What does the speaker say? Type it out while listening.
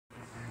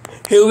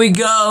Here we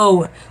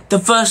go. The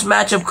first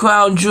match of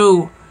Crown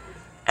Jewel.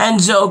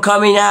 Enzo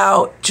coming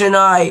out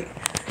tonight.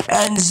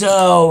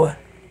 Enzo.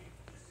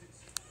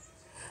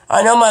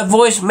 I know my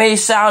voice may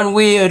sound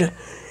weird.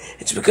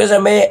 It's because I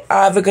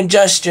have a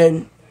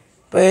congestion.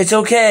 But it's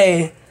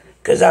okay.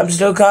 Because I'm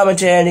still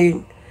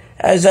commentating.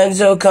 As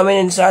Enzo coming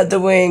inside the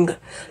ring.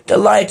 The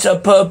lights are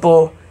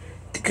purple.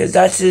 Because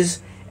that's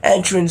his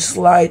entrance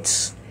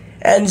lights.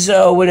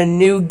 Enzo with a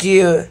new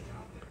gear.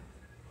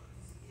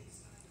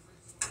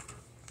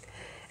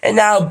 And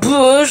now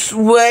Bruce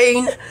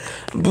Wayne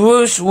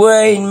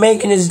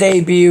making his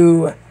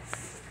debut.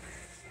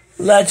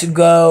 Let's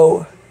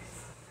go.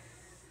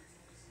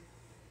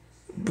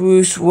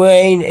 Bruce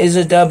Wayne is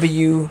a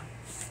W.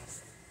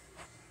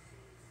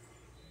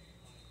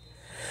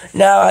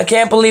 Now, I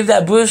can't believe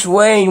that Bruce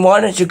Wayne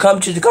wanted to come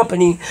to the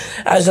company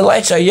as the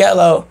lights are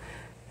yellow.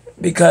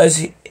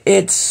 Because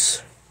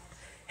it's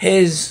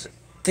his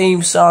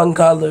theme song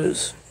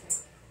colors.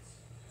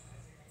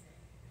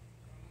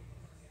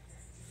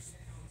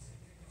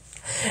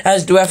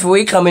 As the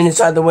referee coming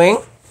inside the ring,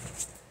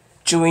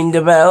 chewing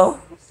the bell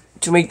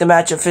to make the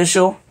match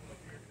official.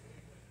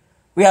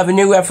 We have a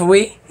new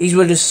referee. He's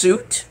with a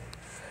suit.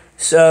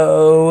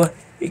 So,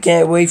 you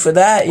can't wait for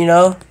that, you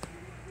know.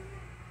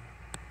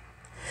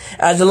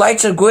 As the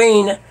lights are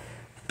green,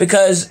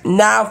 because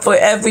now for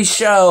every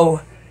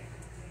show,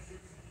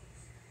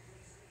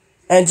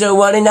 Enzo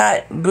running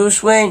that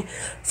Bruce Wayne,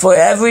 for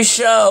every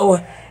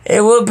show, it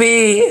will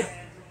be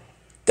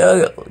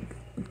the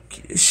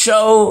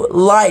show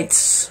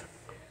lights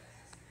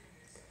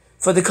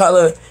for the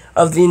color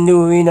of the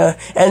new arena,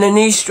 and a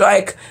knee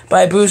strike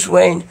by Bruce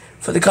Wayne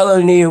for the color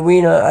of the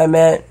arena, I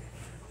meant.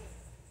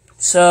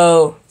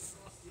 So,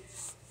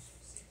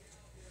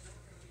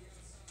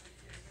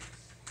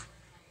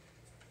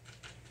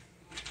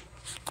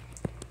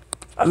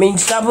 I mean,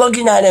 stop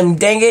looking at him,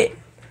 dang it.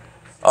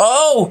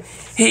 Oh,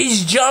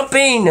 he's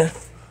jumping.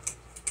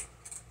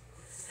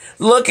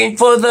 Looking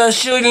for the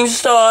shooting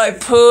star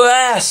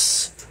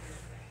press.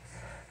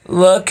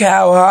 Look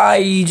how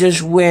high he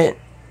just went.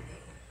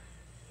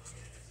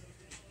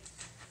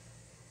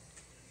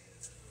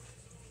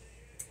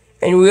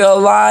 And we are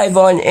live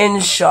on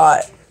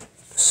InShot.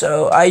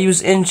 So I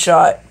use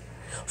InShot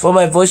for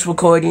my voice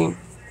recording.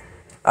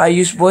 I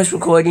use voice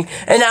recording.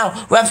 And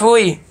now,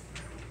 referee.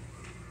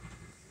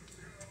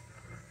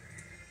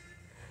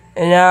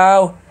 And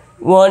now,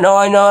 one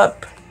on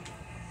up.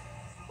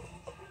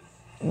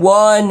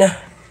 One.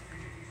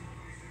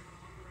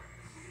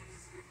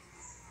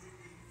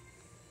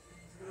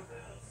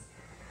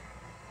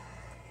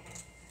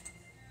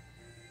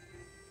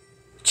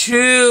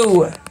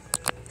 Two.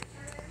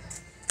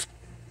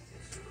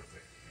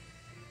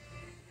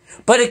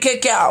 But a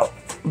kick out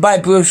by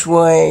Bruce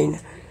Wayne.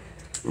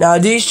 Now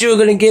these two are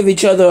going to give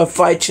each other a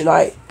fight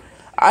tonight.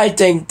 I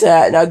think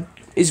that. Now,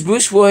 is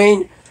Bruce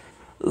Wayne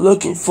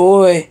looking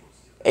for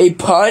a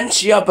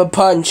punch? Yup, a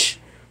punch.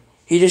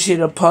 He just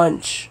hit a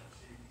punch.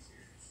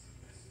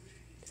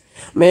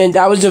 Man,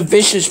 that was a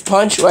vicious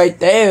punch right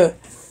there.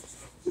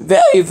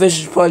 Very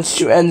vicious punch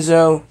to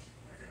Enzo.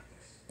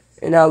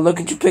 And now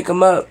looking to pick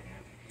him up.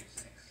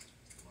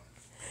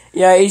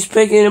 Yeah, he's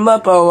picking him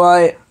up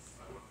alright.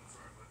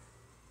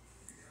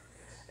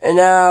 And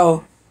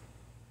now,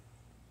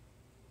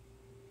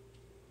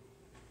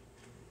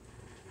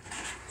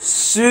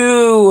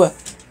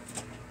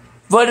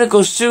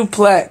 vertical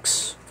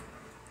suplex.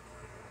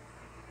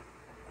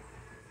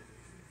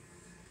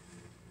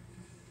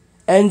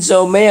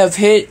 Enzo may have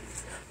hit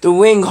the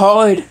ring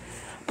hard,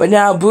 but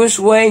now Bruce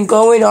Wayne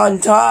going on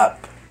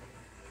top.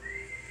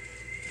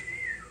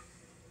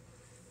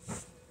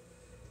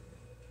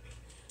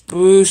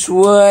 Bruce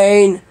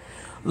Wayne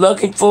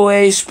looking for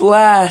a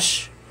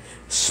splash.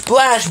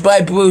 Splash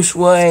by Bruce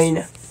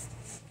Wayne.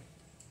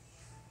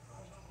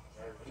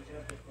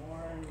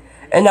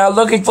 And now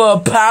looking for a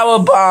power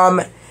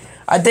bomb.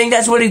 I think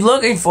that's what he's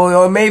looking for,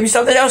 or maybe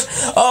something else.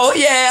 Oh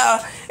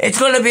yeah, it's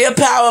gonna be a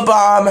power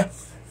bomb.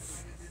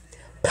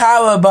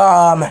 Power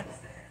bomb.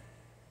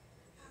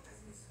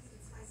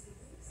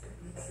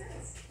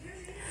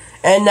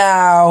 And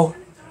now,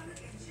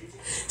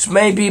 this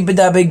may be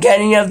the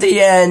beginning of the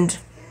end.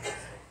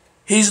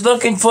 He's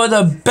looking for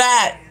the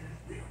bat.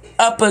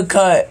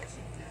 Uppercut.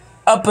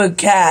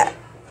 Uppercat.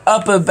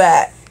 Upper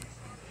bat.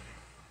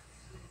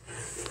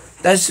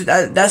 That's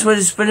what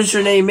his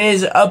finisher name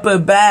is. Upper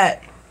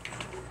bat.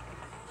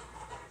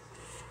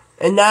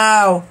 And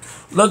now,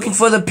 looking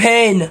for the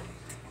pin.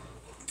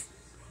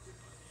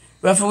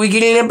 Referee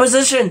getting in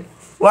position.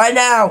 Right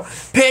now.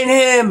 Pin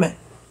him.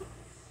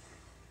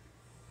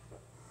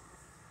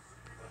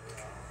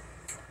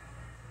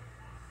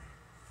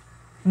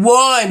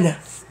 One.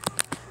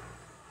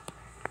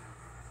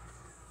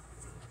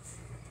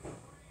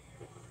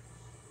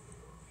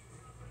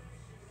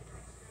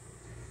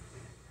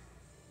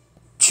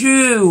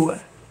 Two.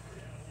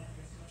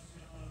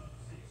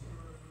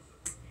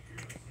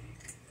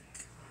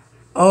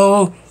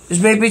 Oh, this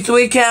may be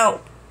 3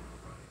 count.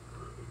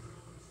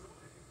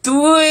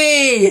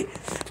 3!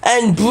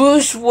 And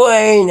Bruce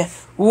Wayne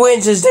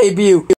wins his debut.